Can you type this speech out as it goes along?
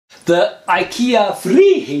The Ikea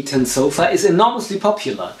Friheten sofa is enormously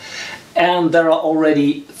popular, and there are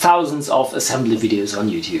already thousands of assembly videos on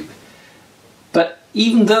YouTube. But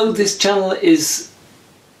even though this channel is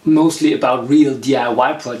mostly about real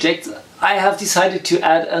DIY projects, I have decided to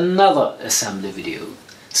add another assembly video.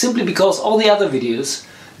 Simply because all the other videos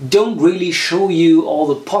don't really show you all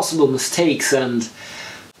the possible mistakes and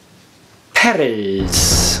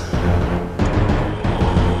perils.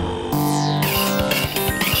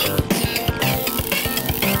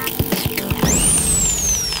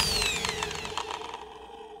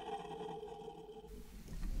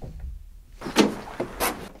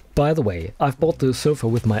 By the way, I've bought the sofa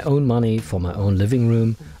with my own money for my own living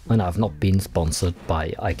room, and I've not been sponsored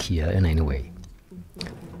by Ikea in any way.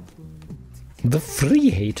 The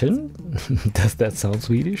Friheten, does that sound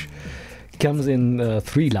Swedish, comes in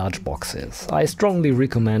 3 large boxes. I strongly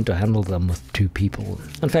recommend to handle them with 2 people.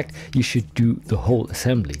 In fact, you should do the whole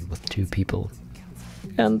assembly with 2 people.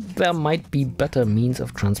 And there might be better means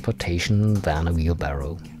of transportation than a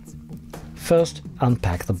wheelbarrow. First,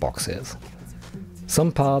 unpack the boxes.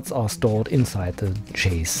 Some parts are stored inside the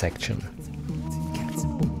chaise section.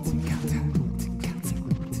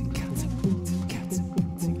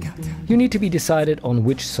 You need to be decided on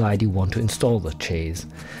which side you want to install the chaise.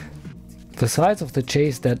 The sides of the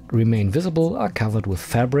chaise that remain visible are covered with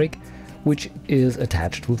fabric, which is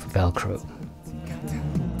attached with Velcro.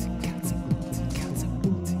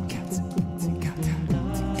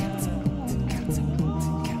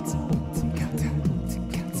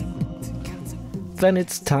 Then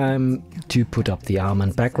it's time to put up the arm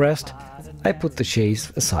and backrest. I put the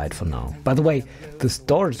chaise aside for now. By the way, the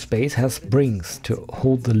storage space has springs to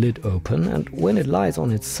hold the lid open, and when it lies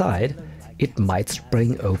on its side, it might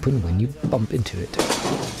spring open when you bump into it.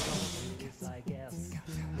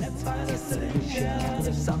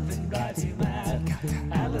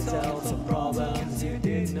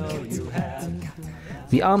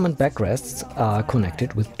 The arm and backrests are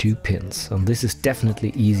connected with 2 pins, and this is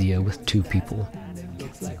definitely easier with 2 people.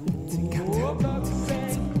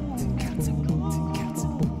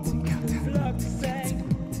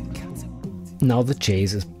 Now the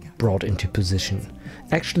chaise is brought into position.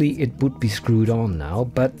 Actually, it would be screwed on now,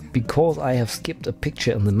 but because I have skipped a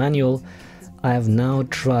picture in the manual, I have now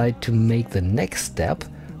tried to make the next step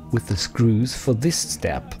with the screws for this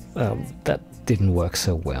step. That didn't work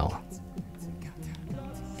so well.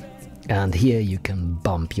 And here you can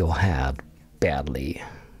bump your head badly.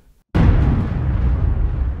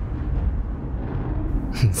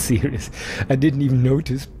 Serious, I didn't even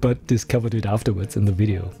notice, but discovered it afterwards in the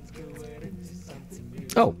video.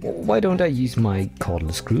 Oh, why don't I use my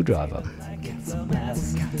cordless screwdriver?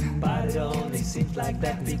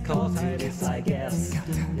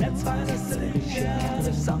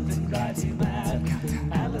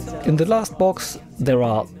 In the last box there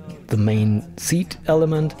are the main seat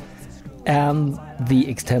element and the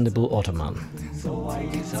extendable ottoman.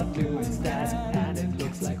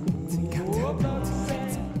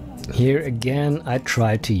 Here again I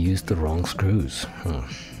tried to use the wrong screws.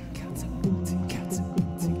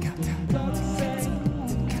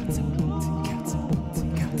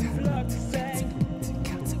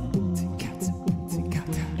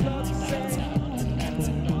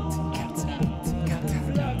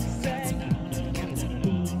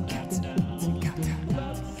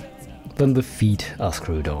 Then the feet are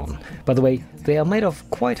screwed on. By the way, they are made of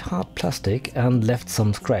quite hard plastic and left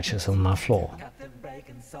some scratches on my floor.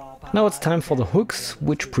 Now it's time for the hooks,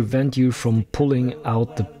 which prevent you from pulling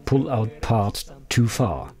out the pull-out part too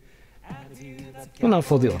far. And now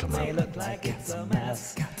for the ottoman.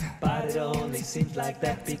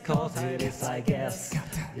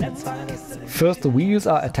 First the wheels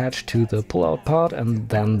are attached to the pull-out part and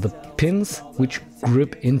then the pins which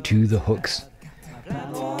grip into the hooks.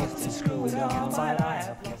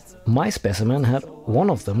 My specimen had one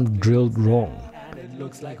of them drilled wrong.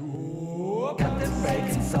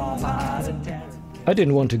 I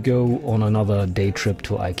didn't want to go on another day trip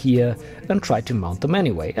to Ikea and tried to mount them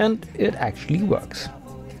anyway, and it actually works.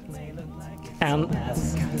 And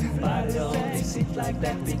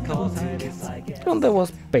that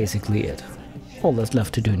was basically it. All that's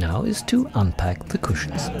left to do now is to unpack the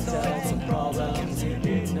cushions.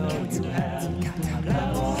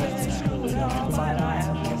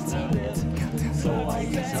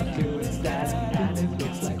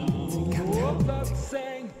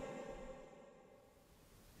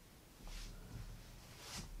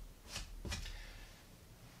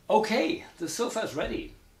 Okay, the sofa is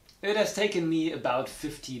ready. It has taken me about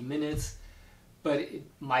 15 minutes, but it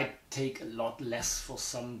might take a lot less for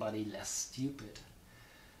somebody less stupid.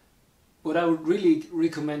 What I would really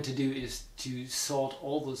recommend to do is to sort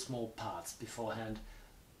all the small parts beforehand.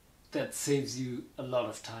 That saves you a lot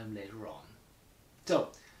of time later on. So,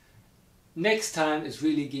 next time is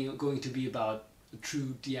really going to be about a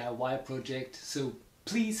true DIY project, so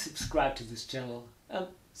please subscribe to this channel and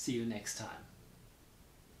see you next time.